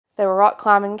They were rock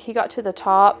climbing. He got to the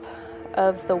top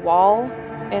of the wall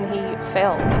and he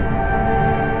fell.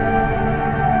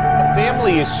 A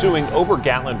family is suing Ober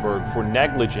Gatlinburg for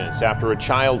negligence after a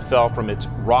child fell from its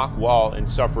rock wall and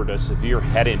suffered a severe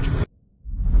head injury.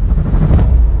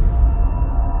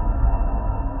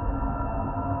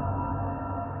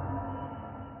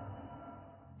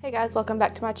 Hey guys, welcome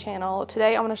back to my channel.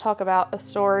 Today I'm going to talk about a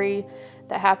story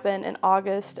that happened in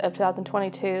August of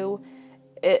 2022.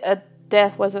 A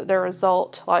death wasn't the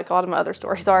result like a lot of my other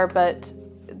stories are, but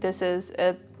this is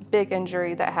a big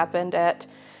injury that happened at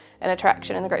an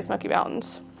attraction in the Great Smoky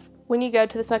Mountains. When you go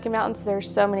to the Smoky Mountains, there's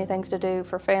so many things to do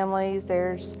for families.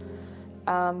 There's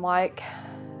like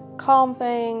calm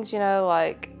things, you know,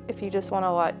 like if you just want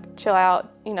to like chill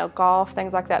out, you know, golf,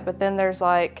 things like that. But then there's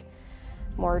like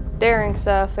more daring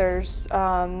stuff. There's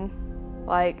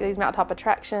like these mountaintop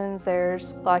attractions.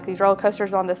 There's like these roller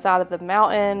coasters on the side of the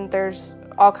mountain. There's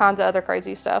all kinds of other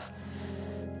crazy stuff.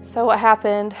 So what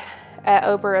happened at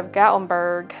Ober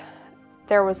Gatlinburg,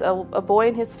 there was a boy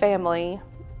and his family,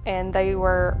 and they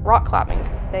were rock climbing.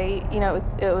 They, you know,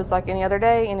 it was like any other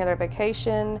day, any other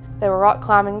vacation. They were rock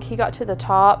climbing. He got to the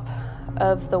top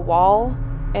of the wall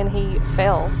and he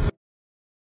fell.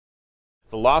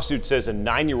 The lawsuit says a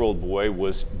 9-year-old boy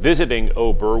was visiting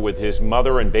Ober with his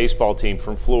mother and baseball team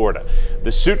from Florida.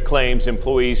 The suit claims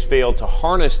employees failed to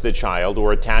harness the child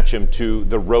or attach him to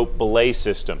the rope belay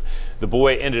system. The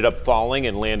boy ended up falling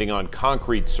and landing on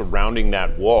concrete surrounding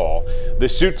that wall. The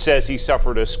suit says he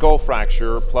suffered a skull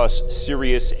fracture plus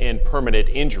serious and permanent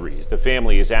injuries. The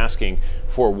family is asking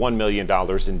for $1 million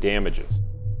in damages.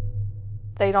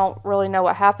 They don't really know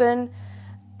what happened,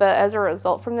 but as a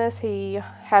result from this, he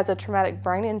has a traumatic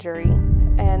brain injury,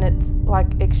 and it's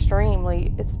like extremely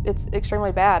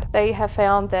bad. They have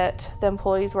found that the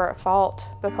employees were at fault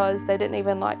because they didn't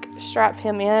even like strap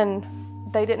him in.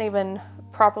 They didn't even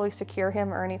properly secure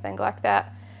him or anything like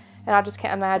that. And I just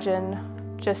can't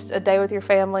imagine just a day with your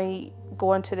family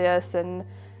going to this and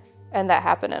that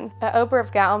happening. At Ober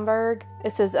Gatlinburg,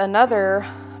 this is another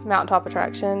mountaintop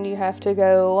attraction. You have to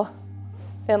go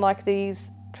in like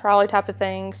these trolley type of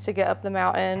things to get up the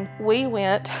mountain. We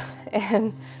went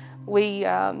and we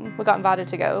got invited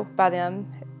to go by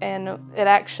them, and it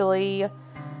actually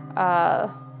I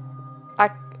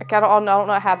don't know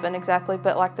what happened exactly,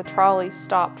 but like the trolley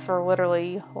stopped for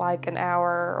literally like an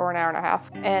hour or an hour and a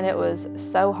half, and it was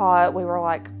so hot. We were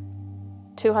like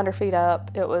 200 feet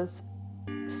up. It was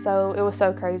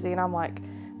so crazy, and I'm like,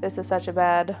 this is such a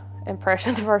bad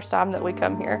impression the first time that we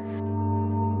come here.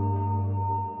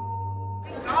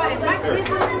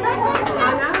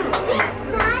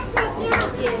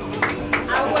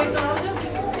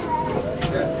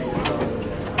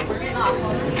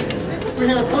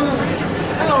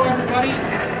 Hello everybody.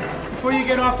 Before you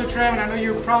get off the tram, and I know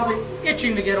you're probably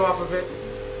itching to get off of it,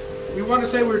 we want to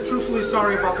say we're truthfully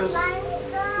sorry about this.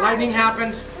 Lightning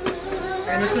happened,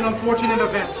 and it's an unfortunate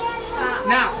event.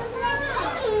 Now,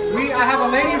 I have a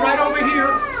lady right over here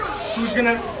who's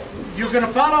you're gonna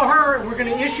follow her, and we're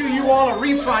gonna issue you all a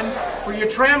refund for your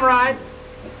tram ride.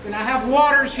 And I have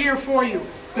waters here for you.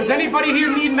 Does anybody here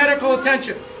need medical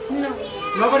attention? No.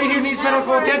 Nobody here needs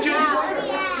medical attention?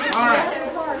 All right.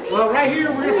 Well, right here,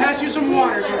 we're gonna pass you some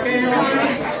waters, okay? Again,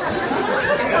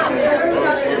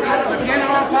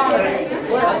 I apologize.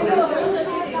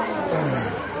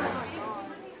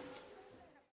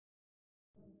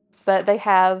 But they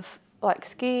have like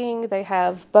skiing, they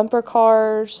have bumper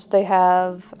cars, they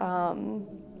have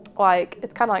like,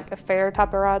 it's kind of like a fair type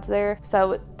of rides there.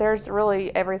 So there's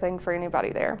really everything for anybody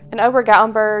there. And Ober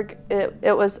Gatlinburg,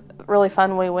 it was really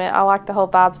fun when we went. I like the whole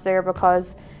vibes there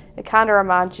because it kind of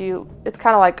reminds you, it's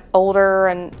kind of like older,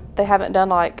 and they haven't done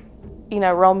like, you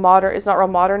know, real modern, it's not real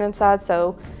modern inside.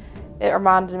 So it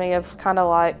reminded me of kind of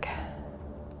like,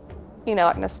 you know,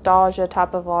 like nostalgia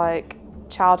type of like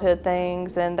childhood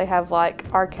things. And they have like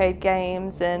arcade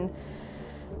games, and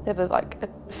they have like a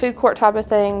food court type of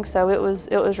thing. So it was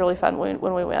really fun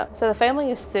when we went. So the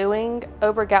family is suing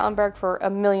Ober Gatlinburg for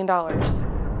 $1 million.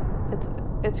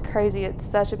 It's crazy. It's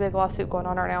such a big lawsuit going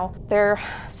on right now. They're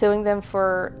suing them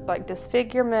for like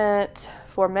disfigurement,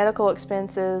 for medical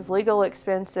expenses, legal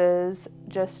expenses,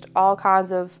 just all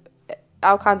kinds of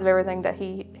everything that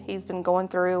he's been going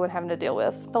through and having to deal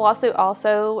with. The lawsuit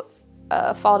also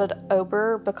faulted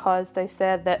Ober because they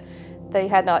said that they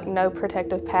had no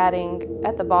protective padding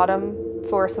at the bottom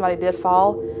for if somebody did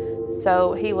fall.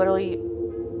 So he literally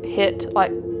hit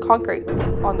like concrete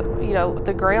on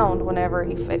the ground whenever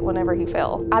he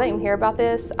fell. I didn't even hear about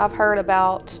this. I've heard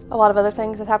about a lot of other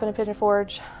things that happened in Pigeon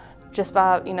Forge just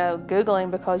by Googling,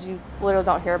 because you literally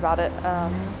don't hear about it.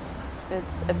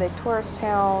 It's a big tourist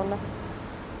town.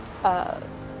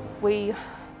 We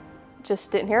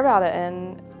just didn't hear about it,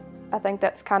 and I think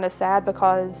that's kind of sad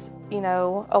because, you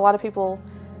know, a lot of people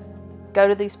go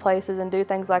to these places and do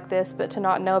things like this, but to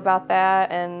not know about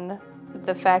that and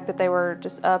the fact that they were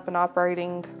just up and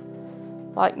operating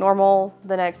like normal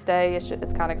the next day,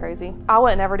 it's kind of crazy. I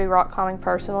would never do rock climbing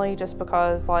personally, just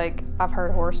because like I've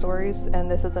heard horror stories, and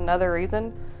this is another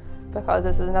reason, because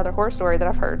this is another horror story that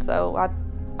I've heard, so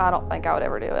I don't think I would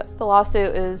ever do it. The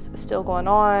lawsuit is still going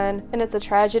on, and it's a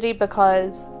tragedy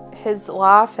because his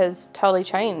life has totally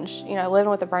changed. You know, living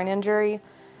with a brain injury,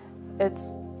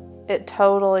 it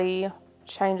totally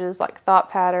changes like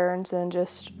thought patterns and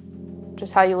just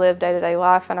how you live day-to-day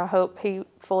life, and I hope he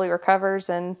fully recovers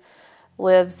and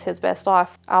lives his best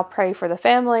life. I'll pray for the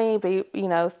family, be, you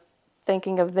know,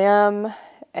 thinking of them,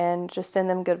 and just send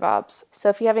them good vibes. So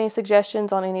if you have any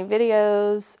suggestions on any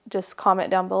videos, just comment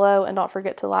down below, and don't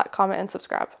forget to like, comment, and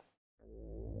subscribe.